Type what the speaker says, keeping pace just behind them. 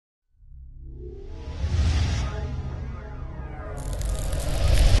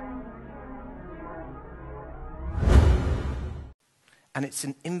And it's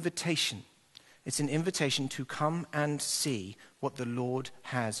an invitation. It's an invitation to come and see what the Lord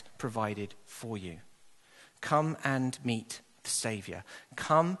has provided for you. Come and meet the Savior.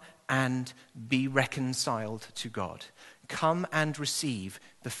 Come and be reconciled to God. Come and receive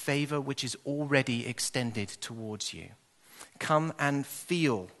the favor which is already extended towards you. Come and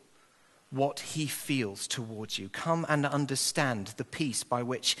feel what he feels towards you. Come and understand the peace by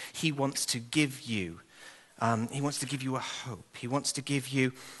which he wants to give you. He wants to give you a hope. He wants to give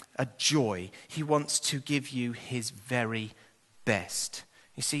you a joy. He wants to give you his very best.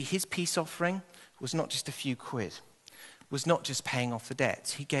 You see, his peace offering was not just a few quid, was not just paying off the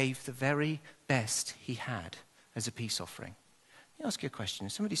debts. He gave the very best he had as a peace offering. Let me ask you a question.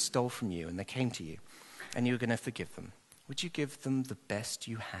 If somebody stole from you and they came to you and you were going to forgive them, would you give them the best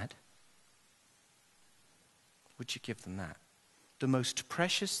you had? Would you give them that? The most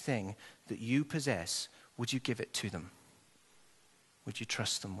precious thing that you possess, would you give it to them? Would you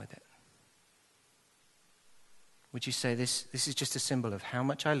trust them with it? Would you say, this is just a symbol of how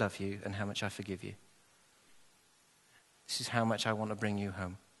much I love you and how much I forgive you? This is how much I want to bring you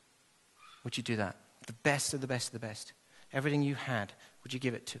home. Would you do that? The best of the best of the best. Everything you had, would you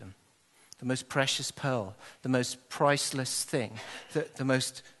give it to them? The most precious pearl, the most priceless thing, the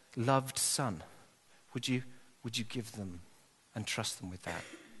most loved son. Would you give them and trust them with that?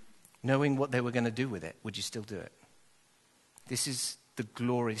 Knowing what they were going to do with it, would you still do it? This is the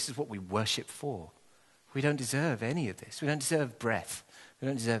glory. This is what we worship for. We don't deserve any of this. We don't deserve breath. We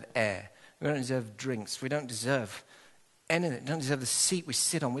don't deserve air. We don't deserve drinks. We don't deserve anything. We don't deserve the seat we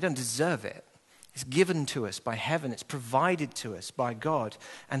sit on. We don't deserve it. It's given to us by heaven. It's provided to us by God.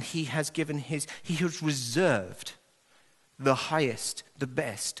 And he has reserved the highest, the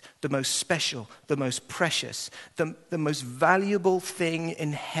best, the most special, the most precious, the most valuable thing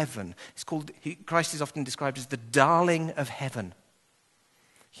in heaven. Christ is often described as the darling of heaven.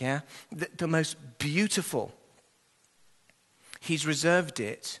 Yeah? The most beautiful. He's reserved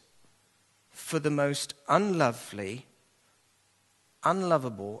it for the most unlovely,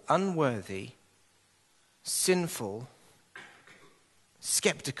 unlovable, unworthy, sinful,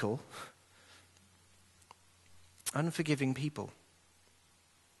 skeptical, unforgiving people.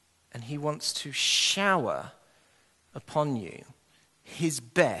 And he wants to shower upon you his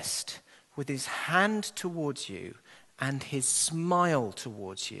best with his hand towards you and his smile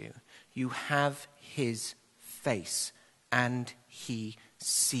towards you. You have his face and he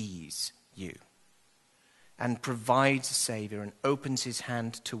sees you and provides a Savior and opens his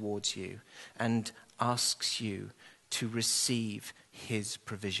hand towards you and asks you to receive his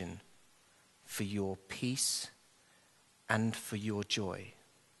provision for your peace and for your joy,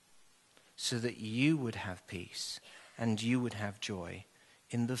 so that you would have peace and you would have joy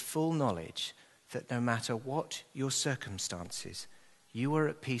in the full knowledge that no matter what your circumstances, you are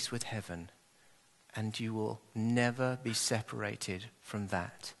at peace with heaven and you will never be separated from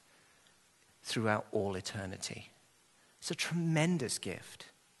that throughout all eternity. It's a tremendous gift.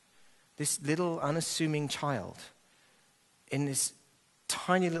 This little unassuming child in this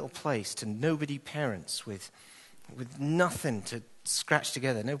tiny little place to nobody parents with nothing to scratch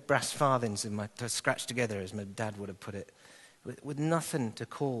together, no brass farthings to scratch together, as my dad would have put it, with nothing to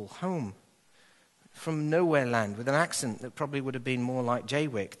call home, from nowhere land, with an accent that probably would have been more like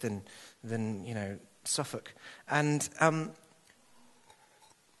Jaywick than Suffolk, and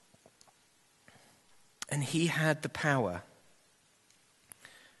he had the power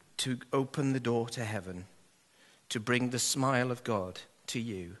to open the door to heaven, to bring the smile of God to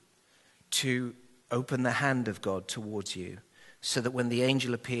you, to open the hand of God towards you, so that when the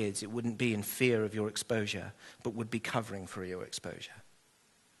angel appears, it wouldn't be in fear of your exposure, but would be covering for your exposure.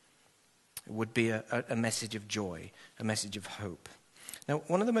 It would be a message of joy, a message of hope. Now,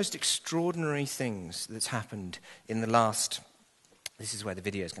 one of the most extraordinary things that's happened in the last, this is where the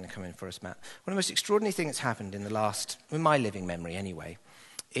video is going to come in for us, Matt. One of the most extraordinary things that's happened in the last, in my living memory anyway,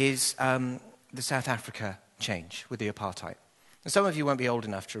 is the South Africa change with the apartheid. And some of you won't be old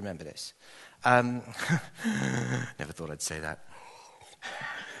enough to remember this. Never thought I'd say that.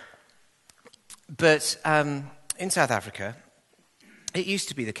 But in South Africa, it used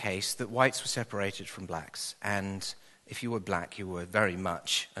to be the case that whites were separated from blacks, and if you were black, you were very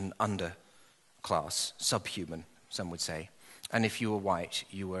much an underclass, subhuman, some would say. And if you were white,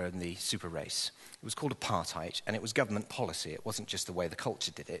 you were in the super race. It was called apartheid, and it was government policy. It wasn't just the way the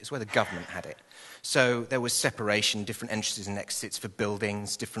culture did it. It was where the government had it. So there was separation, different entrances and exits for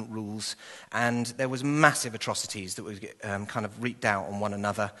buildings, different rules, and there was massive atrocities that would kind of wreaked out on one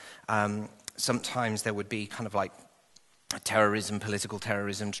another. Sometimes there would be kind of like terrorism, political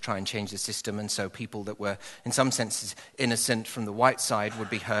terrorism, to try and change the system. And so people that were, in some senses, innocent from the white side would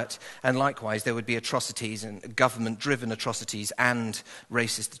be hurt. And likewise, there would be atrocities, and government-driven atrocities and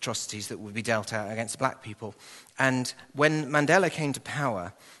racist atrocities that would be dealt out against black people. And when Mandela came to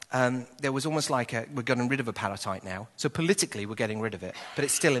power, there was almost like we're getting rid of apartheid now. So politically, we're getting rid of it. But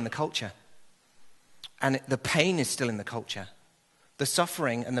it's still in the culture. And the pain is still in the culture. The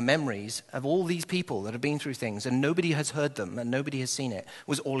suffering and the memories of all these people that have been through things and nobody has heard them and nobody has seen it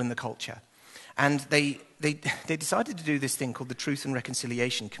was all in the culture. And they decided to do this thing called the Truth and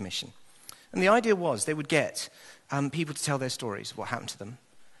Reconciliation Commission. And the idea was they would get people to tell their stories of what happened to them,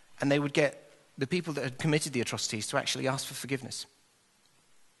 and they would get the people that had committed the atrocities to actually ask for forgiveness.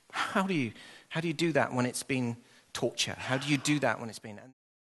 How do you do that when it's been torture? How do you do that when it's been...